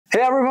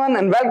Hey everyone,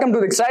 and welcome to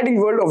the exciting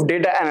world of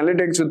data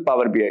analytics with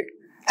Power BI.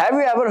 Have you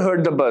ever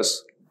heard the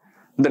buzz?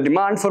 The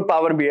demand for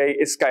Power BI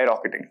is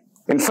skyrocketing.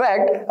 In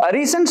fact, a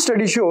recent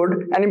study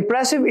showed an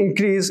impressive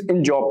increase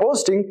in job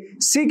posting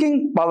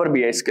seeking Power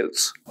BI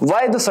skills.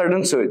 Why the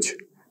sudden surge?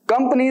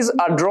 Companies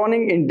are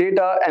drowning in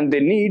data and they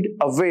need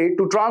a way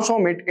to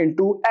transform it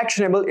into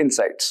actionable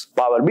insights.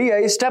 Power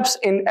BI steps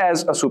in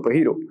as a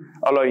superhero,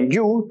 allowing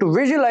you to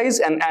visualize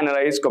and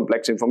analyze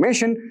complex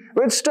information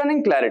with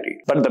stunning clarity.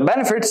 But the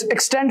benefits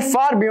extend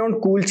far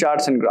beyond cool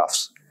charts and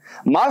graphs.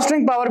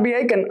 Mastering Power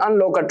BI can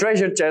unlock a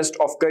treasure chest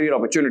of career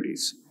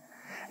opportunities.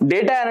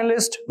 Data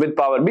analysts with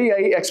Power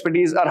BI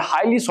expertise are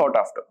highly sought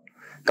after,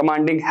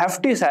 commanding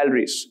hefty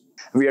salaries.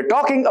 We are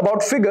talking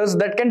about figures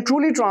that can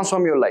truly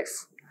transform your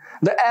life.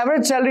 The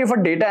average salary of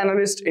a data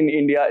analyst in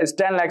India is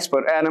 10 lakhs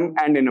per annum,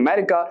 and in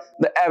America,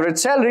 the average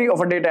salary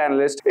of a data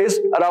analyst is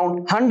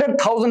around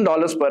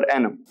 $100,000 per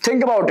annum.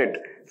 Think about it.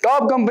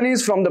 Top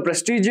companies from the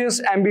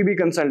prestigious MBB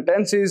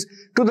consultancies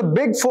to the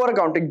big four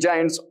accounting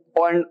giants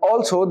and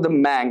also the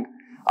Mang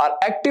are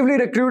actively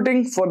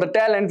recruiting for the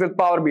talent with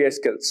Power BI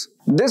skills.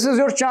 This is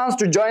your chance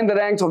to join the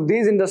ranks of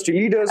these industry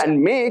leaders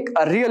and make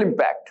a real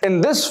impact. In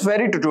this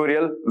very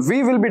tutorial,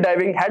 we will be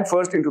diving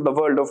headfirst into the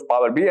world of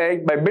Power BI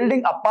by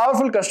building a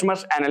powerful customer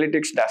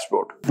analytics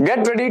dashboard.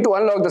 Get ready to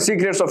unlock the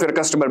secrets of your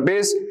customer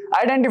base,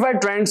 identify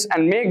trends,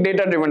 and make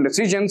data-driven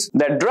decisions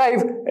that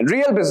drive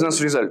real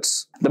business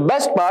results. The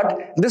best part,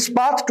 this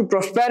path to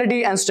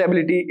prosperity and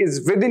stability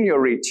is within your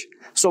reach.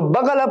 So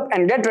buckle up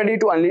and get ready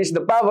to unleash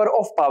the power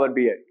of Power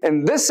BI.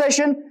 In this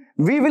session,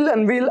 we will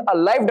unveil a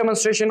live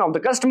demonstration of the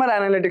customer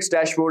analytics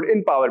dashboard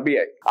in Power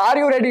BI. Are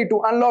you ready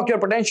to unlock your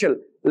potential?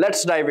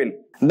 Let's dive in.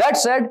 That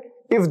said,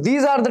 if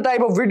these are the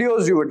type of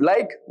videos you would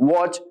like,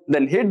 watch,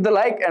 then hit the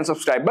like and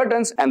subscribe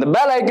buttons and the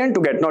bell icon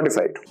to get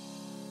notified.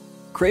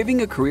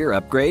 Craving a career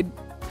upgrade?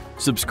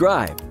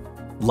 Subscribe,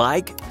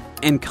 like,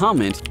 and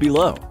comment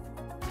below.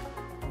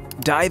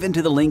 Dive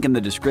into the link in the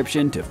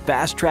description to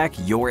fast-track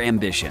your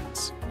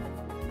ambitions.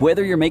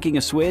 Whether you're making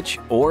a switch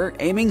or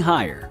aiming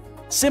higher,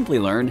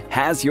 Simplilearn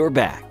has your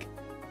back.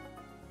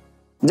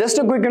 Just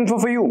a quick info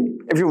for you.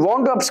 If you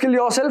want to upskill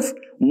yourself,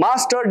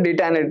 master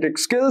data analytics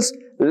skills,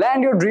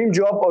 land your dream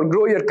job or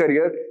grow your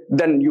career,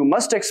 then you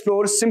must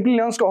explore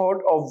Simplilearn's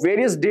cohort of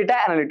various data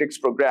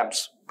analytics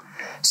programs.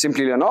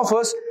 Simplilearn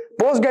offers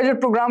postgraduate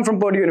program from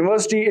Purdue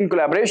University in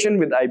collaboration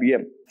with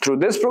IBM. Through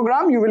this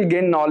program, you will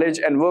gain knowledge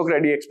and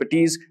work-ready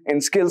expertise in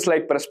skills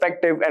like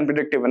perspective and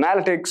predictive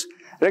analytics,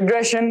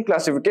 regression,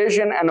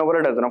 classification, and over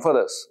a dozen of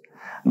others.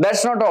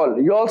 That's not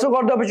all. You also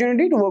got the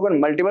opportunity to work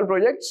on multiple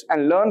projects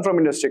and learn from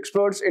industry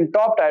experts in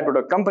top-tier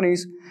product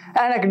companies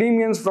and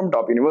academians from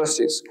top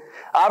universities.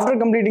 After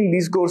completing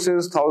these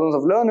courses, thousands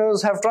of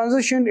learners have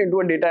transitioned into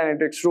a data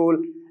analytics role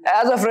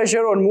as a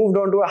fresher or moved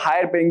on to a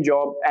higher-paying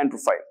job and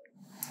profile.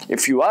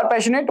 If you are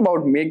passionate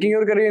about making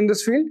your career in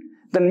this field,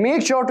 then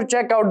make sure to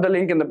check out the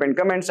link in the pinned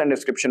comments and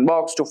description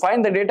box to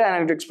find the data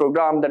analytics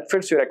program that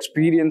fits your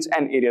experience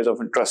and areas of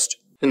interest.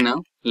 So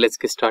now, let's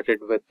get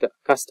started with the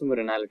customer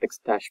analytics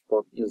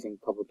dashboard using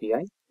Power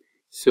BI.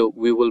 So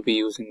we will be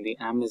using the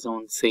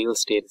Amazon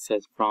sales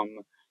dataset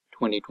from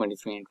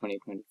 2023 and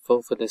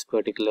 2024 for this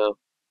particular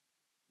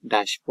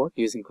dashboard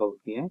using Power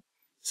BI.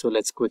 So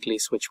let's quickly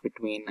switch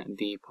between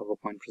the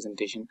PowerPoint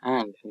presentation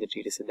and the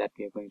dataset that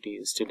we are going to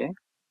use today.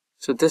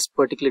 So this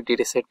particular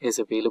dataset is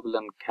available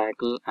on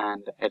Kaggle,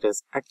 and it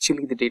is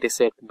actually the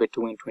dataset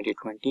between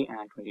 2020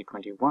 and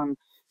 2021.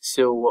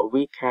 So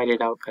we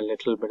carried out a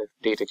little bit of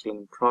data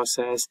cleaning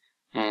process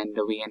and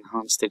we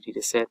enhanced the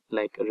dataset,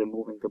 like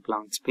removing the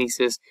blank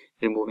spaces,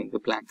 removing the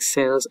blank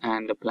cells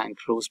and the blank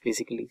rows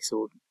basically.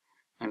 So,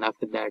 and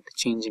after that,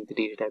 changing the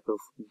data type of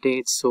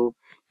dates. So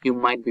you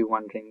might be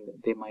wondering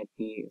that there might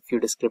be a few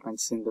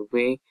discrepancies in the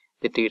way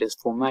the data is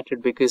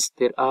formatted, because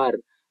there are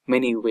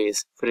many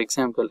ways. For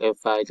example,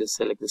 if I just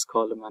select this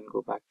column and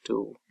go back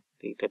to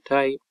data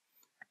type,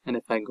 and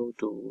if I go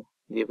to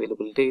the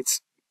available dates,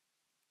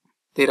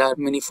 there are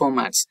many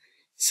formats.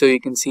 So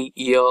you can see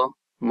year,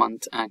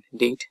 month and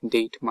date,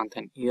 date, month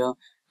and year,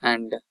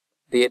 and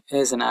there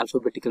is an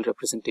alphabetical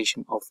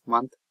representation of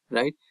month,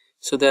 right?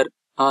 So there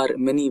are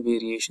many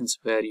variations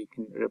where you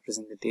can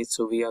represent the dates.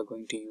 So we are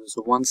going to use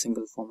one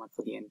single format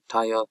for the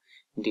entire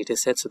data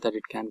set so that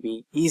it can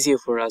be easier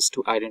for us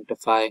to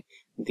identify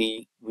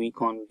the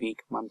week on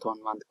week, month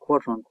on month,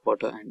 quarter on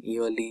quarter and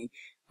yearly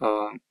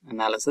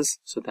analysis.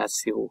 So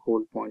that's the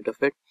whole point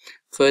of it.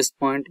 First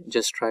point,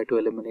 just try to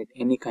eliminate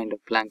any kind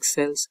of blank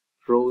cells,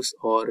 rows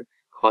or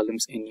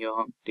columns in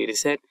your data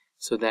set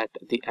so that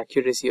the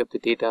accuracy of the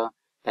data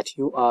that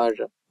you are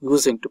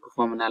using to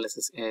perform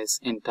analysis is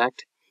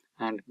intact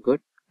and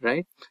good,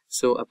 right?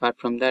 So apart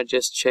from that,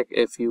 just check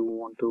if you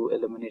want to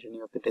eliminate any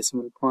of the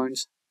decimal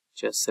points.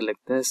 Just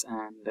select this,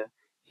 and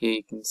here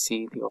you can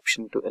see the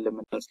option to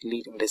eliminate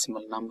leading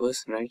decimal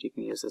numbers, right? You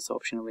can use this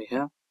option over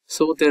here.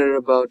 So there are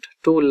about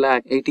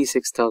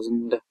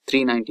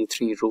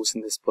 2,86,393 rows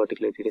in this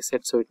particular data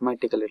set. So it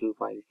might take a little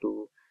while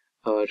to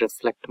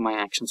reflect my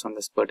actions on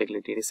this particular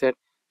data set.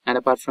 And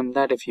apart from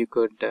that, if you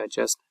could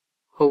just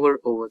hover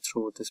over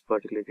through this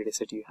particular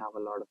dataset, you have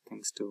a lot of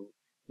things to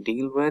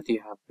deal with.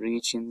 You have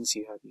regions,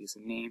 you have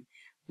username,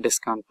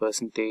 discount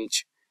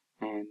percentage,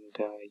 and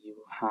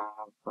you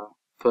have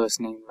first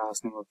name,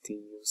 last name of the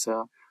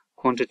user,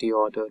 quantity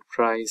ordered,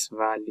 price,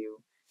 value.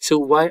 So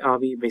why are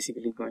we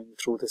basically going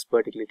through this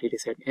particular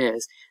dataset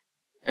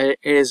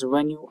is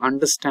when you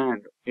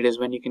understand, it is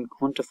when you can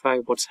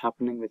quantify what's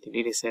happening with the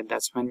dataset,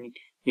 that's when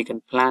you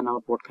can plan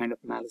out what kind of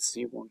analysis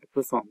you want to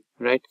perform,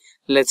 right?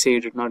 Let's say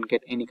you did not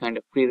get any kind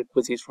of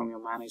prerequisites from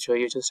your manager,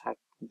 you just had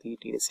the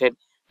dataset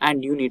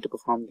and you need to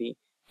perform the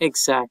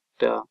exact,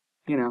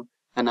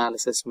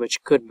 analysis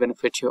which could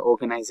benefit your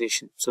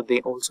organization. So they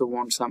also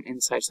want some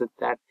insights so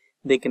that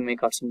they can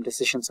make out some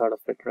decisions out of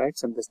it, right?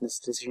 Some business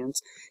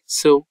decisions.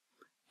 So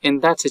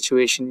in that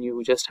situation,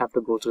 you just have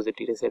to go through the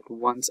dataset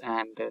once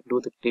and do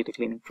the data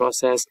cleaning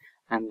process,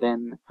 and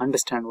then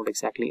understand what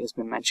exactly has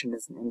been mentioned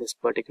in this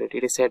particular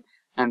dataset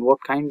and what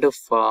kind of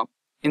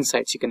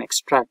insights you can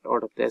extract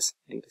out of this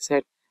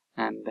dataset,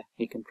 and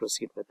you can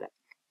proceed with that.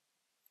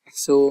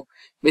 So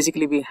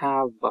basically we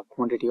have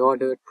quantity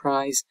ordered,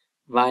 price,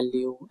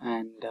 value,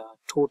 and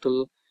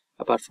total.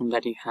 Apart from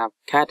that, you have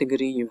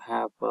category, you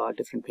have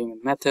different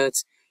payment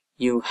methods,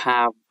 you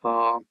have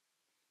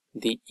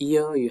the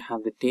year, you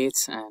have the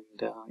dates,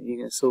 and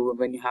so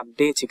when you have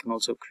dates, you can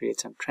also create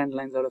some trend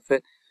lines out of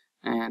it.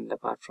 And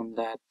apart from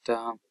that,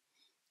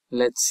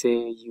 let's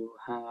say you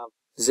have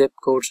zip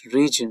codes,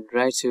 region,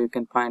 right? So you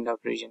can find out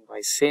region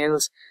by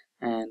sales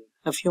and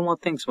a few more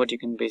things what you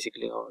can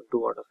basically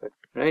do out of it,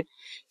 right?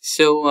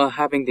 So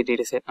having the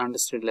data set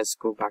understood, let's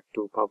go back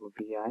to Power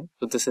BI.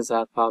 So this is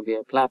our Power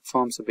BI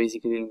platform. So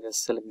basically you can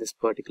just select this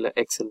particular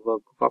Excel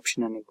workbook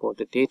option and import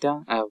the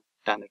data. I've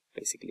done it.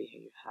 Basically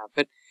here you have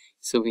it.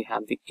 So we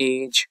have the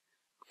age,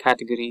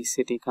 category,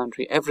 city,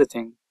 country,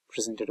 everything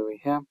presented over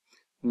here.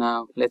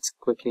 Now let's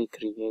quickly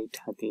create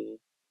the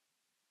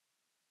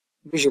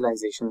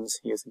visualizations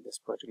using this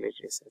particular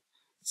dataset.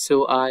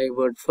 So I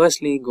would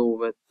firstly go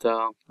with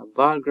a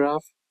bar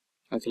graph.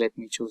 Okay, let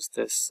me choose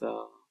this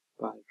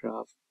bar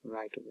graph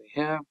right over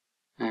here,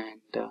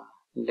 and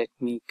let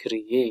me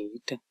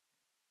create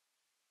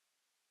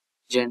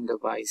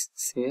gender-wise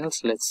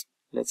sales.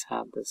 Let's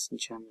have this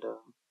gender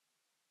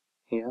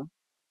here.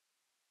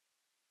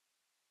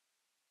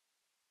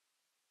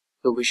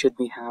 So we should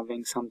be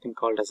having something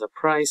called as a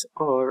price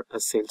or a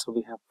sale. So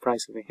we have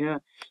price over here.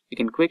 You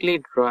can quickly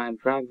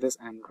drag this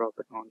and drop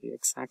it on the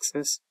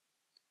x-axis.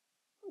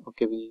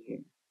 Okay,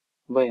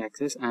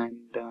 y-axis,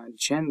 and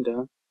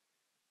gender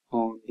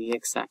on the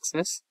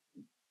x-axis.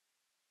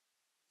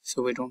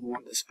 So we don't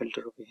want this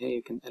filter over here.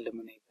 You can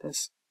eliminate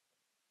this.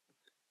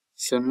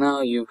 So now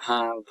you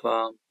have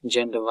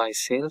gender-wise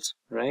sales,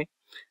 right?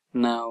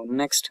 Now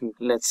next,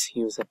 let's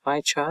use a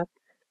pie chart.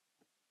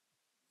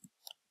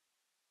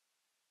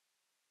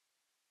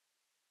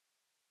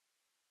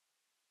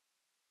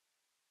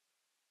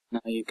 Now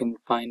you can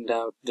find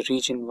out the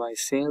region-wise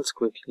sales.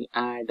 Quickly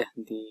add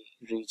the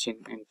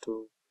region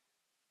into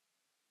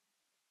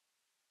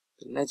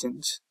the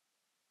legends.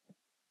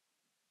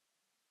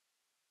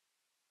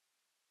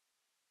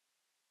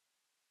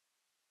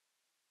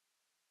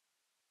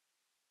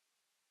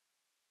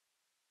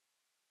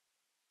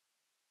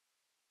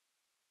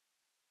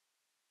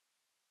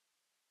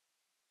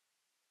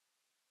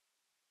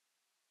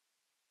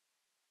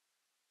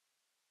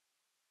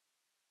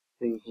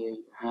 So here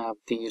you have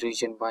the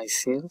region-wise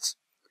sales.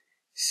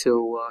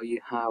 So you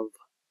have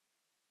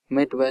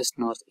Midwest,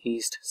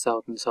 Northeast,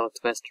 South and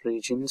Southwest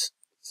regions.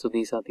 So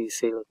these are the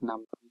sales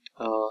numbers.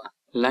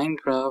 Line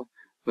graph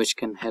which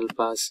can help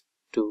us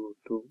to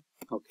do.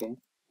 Okay,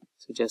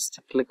 so just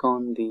click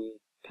on the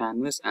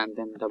canvas and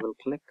then double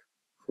click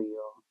for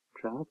your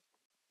graph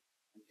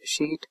and your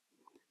sheet.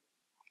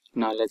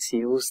 Now let's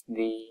use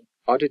the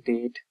order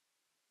date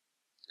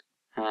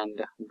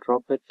and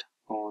drop it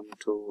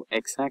onto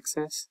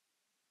x-axis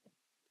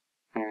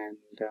and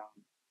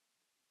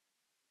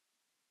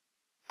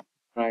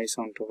price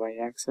onto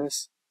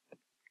y-axis.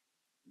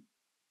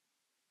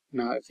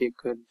 Now if you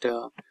could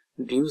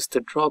use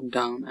the drop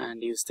down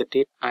and use the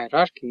date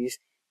hierarchies,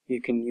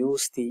 you can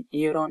use the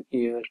year on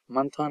year,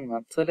 month on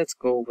month. So let's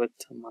go with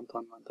month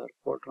on month or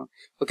quarter on.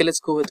 Okay, let's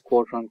go with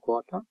quarter on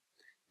quarter.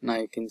 Now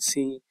you can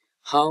see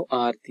how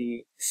are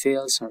the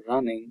sales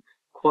running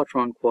quarter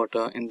on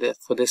quarter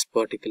for this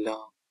particular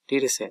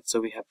data set. So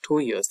we have 2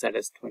 years, that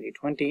is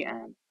 2020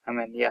 and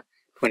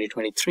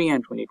 2023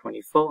 and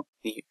 2024.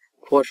 The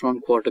quarter on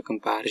quarter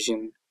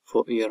comparison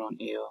for year on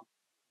year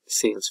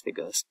sales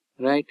figures.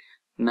 Right,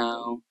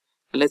 now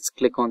let's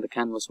click on the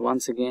canvas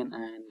once again,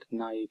 and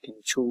now you can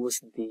choose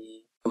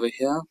the over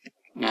here.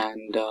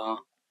 And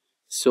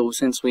so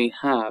since we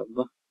have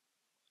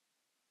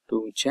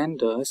 2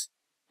 genders,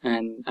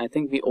 and I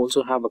think we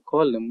also have a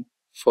column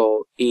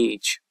for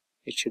age,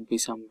 it should be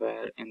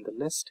somewhere in the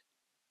list.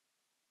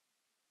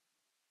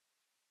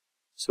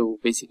 So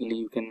basically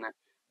you can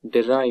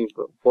derive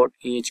what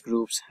age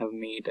groups have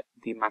made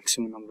the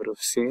maximum number of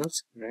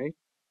sales, right?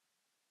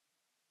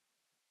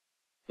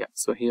 Yeah,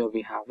 so here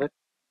we have it.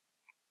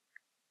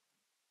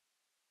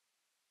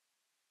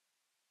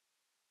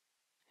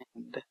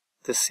 and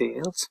the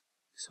sales.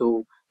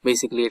 So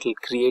basically it will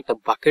create a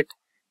bucket,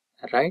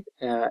 right?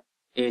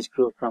 Age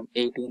group from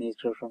 18, age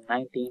group from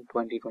 19,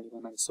 20,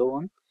 21 and so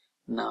on.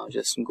 Now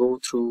just go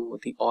through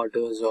the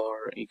orders,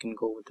 or you can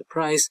go with the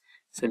price.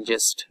 So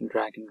just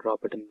drag and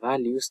drop it in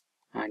values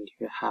and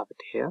you have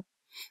it here,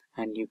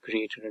 and you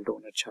created a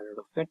donut chart out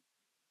of it.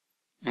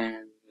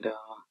 And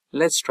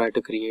let's try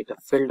to create a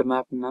filled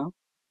map now.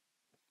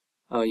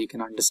 You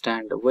can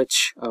understand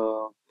which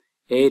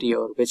area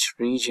or which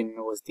region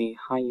was the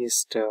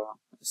highest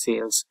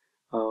sales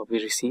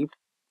we received.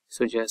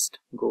 So just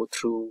go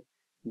through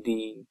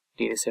the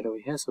data set over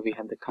here. So we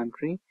have the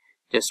country,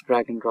 just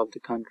drag and drop the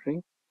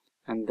country,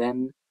 and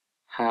then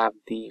have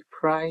the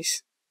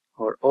price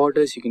or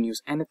orders. You can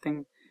use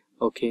anything.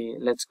 Okay,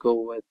 let's go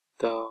with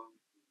the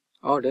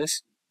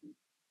orders,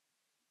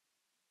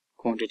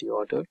 quantity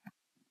order,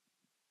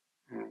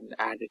 and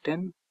add it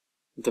in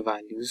the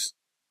values.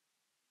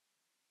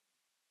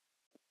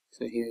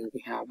 So here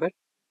we have it.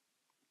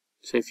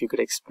 So if you could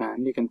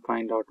expand, you can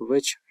find out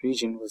which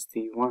region was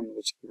the one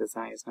which gave us the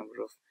highest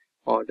number of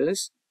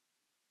orders.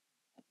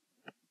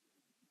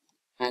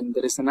 And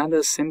there is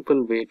another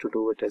simple way to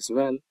do it as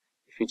well.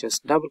 If you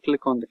just double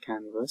click on the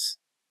canvas,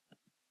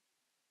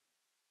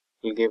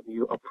 it will give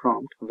you a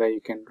prompt where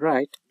you can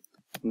write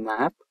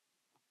map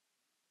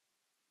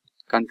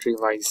country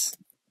wise.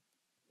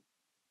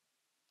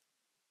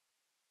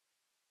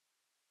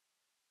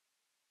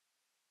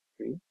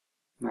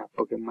 Map,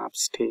 okay, map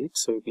state.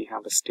 So we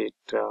have a state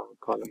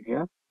column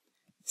here,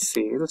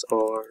 sales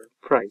or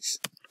price.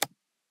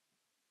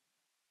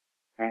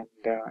 And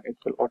it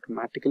will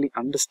automatically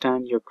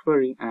understand your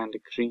query and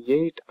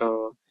create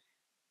a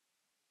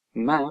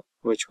map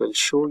which will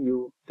show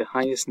you the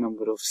highest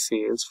number of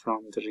sales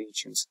from the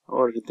regions,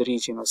 or the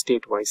region or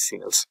state-wise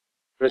sales.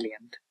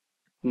 Brilliant.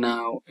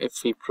 Now if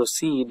we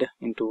proceed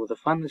into the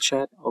funnel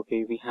chart,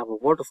 okay, we have a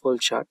waterfall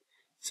chart.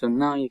 So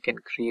now you can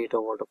create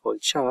a waterfall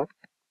chart.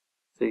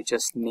 So you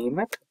just name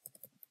it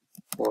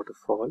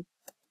waterfall.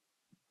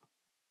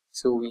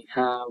 So we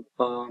have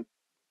a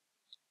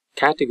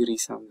category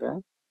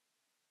somewhere.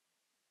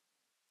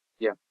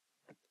 Yeah,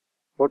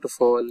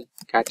 waterfall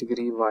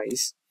category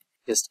wise,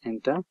 just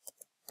enter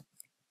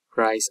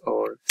price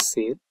or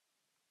sale,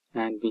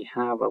 and we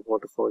have a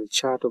waterfall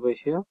chart over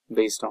here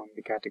based on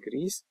the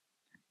categories.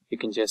 You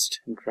can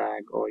just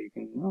drag, or you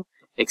can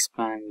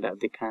expand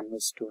the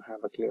canvas to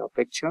have a clear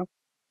picture.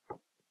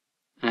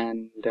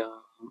 And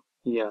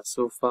yeah,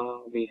 so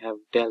far we have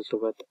dealt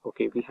with,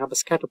 okay, we have a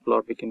scatter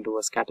plot. We can do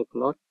a scatter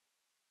plot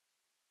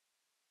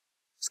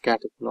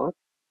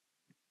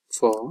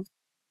for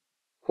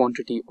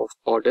quantity of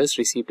orders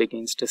received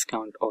against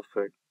discount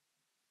offered.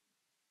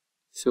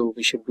 So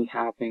we should be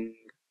having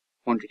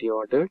quantity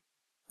ordered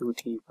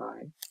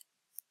UTY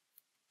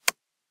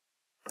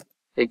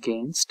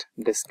against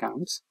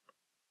discounts,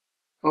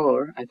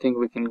 or I think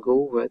we can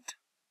go with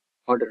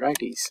order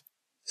IDs.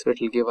 So it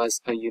will give us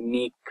a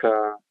unique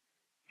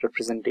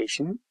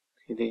representation.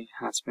 There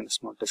has been a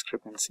small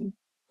discrepancy.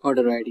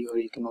 Order ID, or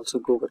you can also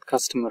go with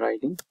customer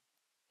ID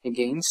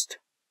against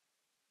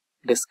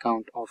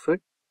discount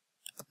offered.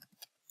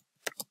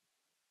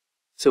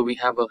 So we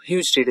have a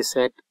huge data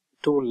set,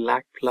 2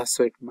 lakh plus,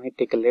 so it might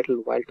take a little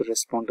while to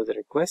respond to the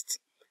requests.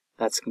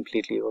 That's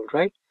completely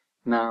alright.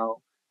 Now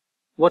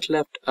what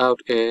left out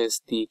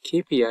is the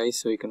KPIs,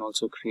 so you can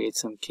also create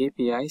some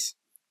KPIs.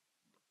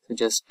 So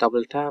just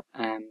double tap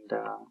and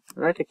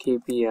write a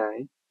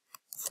KPI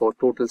for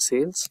total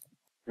sales,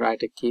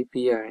 write a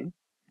KPI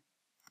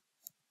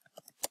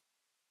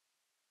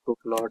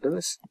total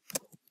orders,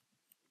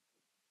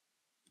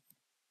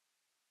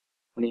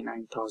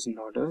 29,000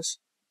 orders,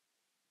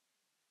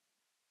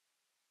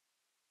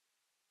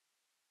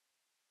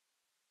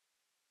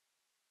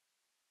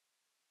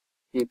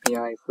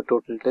 KPI for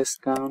total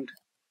discount,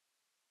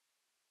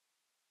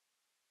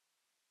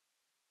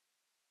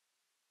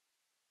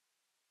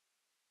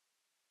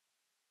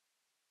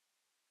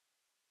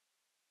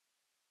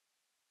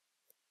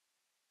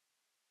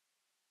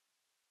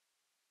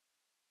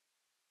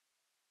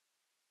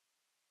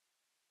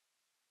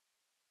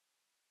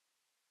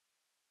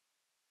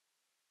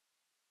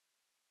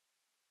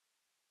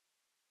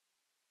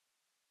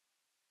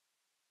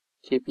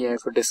 KPI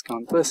for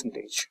discount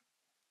percentage.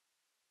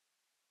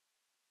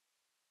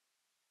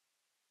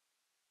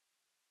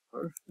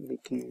 Or we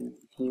can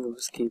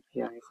use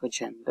KPI for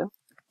gender,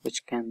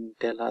 which can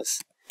tell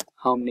us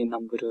how many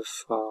number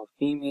of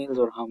females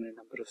or how many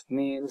number of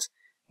males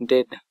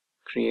did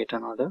create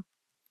an order.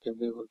 So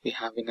we will be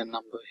having a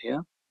number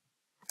here.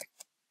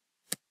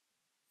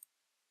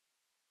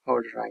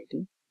 Order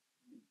ID.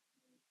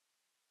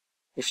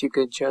 If you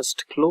could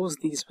just close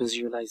these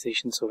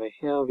visualizations over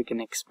here, we can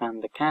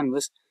expand the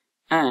canvas,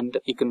 and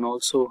you can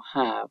also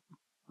have,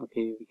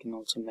 okay, we can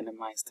also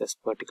minimize this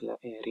particular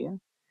area,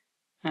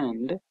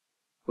 and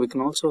we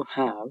can also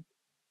have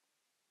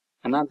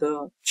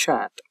another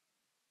chart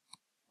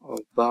or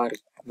bar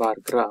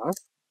graph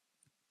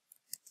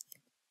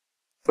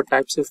for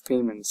types of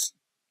payments,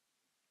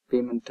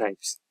 payment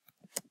types,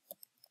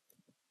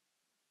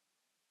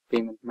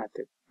 payment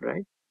method,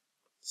 right?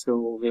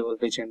 So we will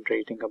be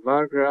generating a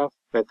bar graph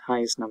with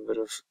highest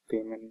number of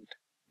payment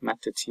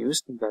methods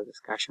used, that is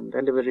cash on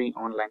delivery,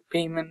 online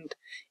payment,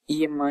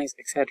 EMIs,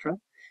 etc.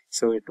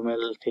 So it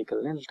will take a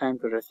little time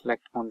to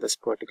reflect on this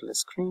particular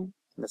screen.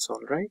 That's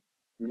all right.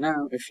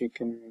 Now if you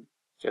can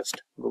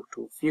just go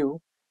to view,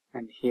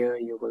 and here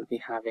you will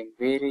be having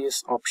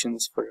various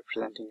options for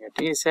representing your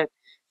dataset.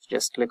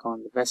 Just click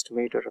on the best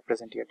way to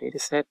represent your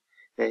dataset.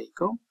 There you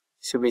go.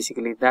 So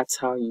basically that's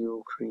how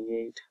you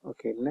create.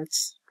 Okay,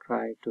 let's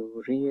try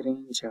to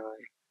rearrange our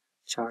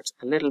charts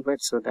a little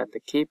bit so that the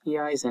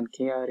KPIs and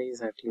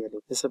KRAs are clearly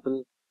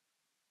visible.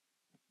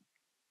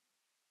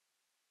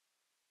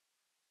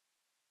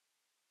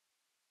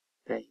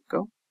 There you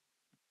go.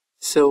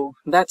 So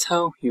that's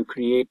how you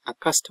create a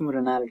customer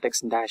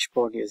analytics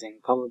dashboard using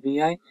Power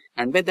BI.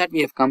 And with that,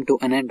 we have come to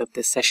an end of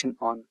this session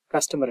on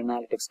customer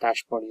analytics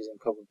dashboard using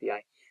Power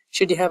BI.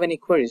 Should you have any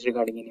queries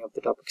regarding any of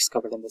the topics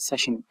covered in this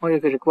session, or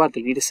if you require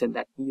the dataset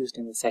that we used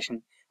in the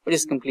session, which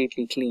is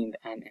completely cleaned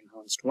and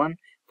enhanced one,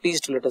 please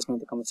do let us know in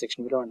the comment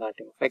section below, and our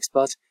team of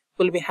experts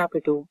will be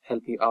happy to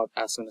help you out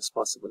as soon as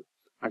possible.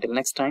 Until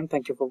next time,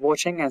 thank you for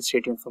watching and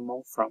stay tuned for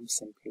more from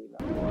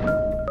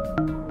Simplilearn.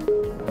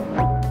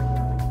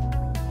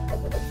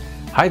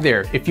 Hi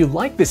there, if you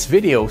like this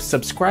video,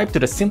 subscribe to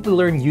the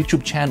Simplilearn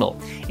YouTube channel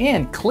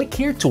and click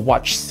here to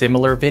watch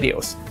similar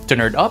videos. To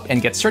nerd up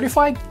and get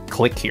certified,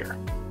 click here.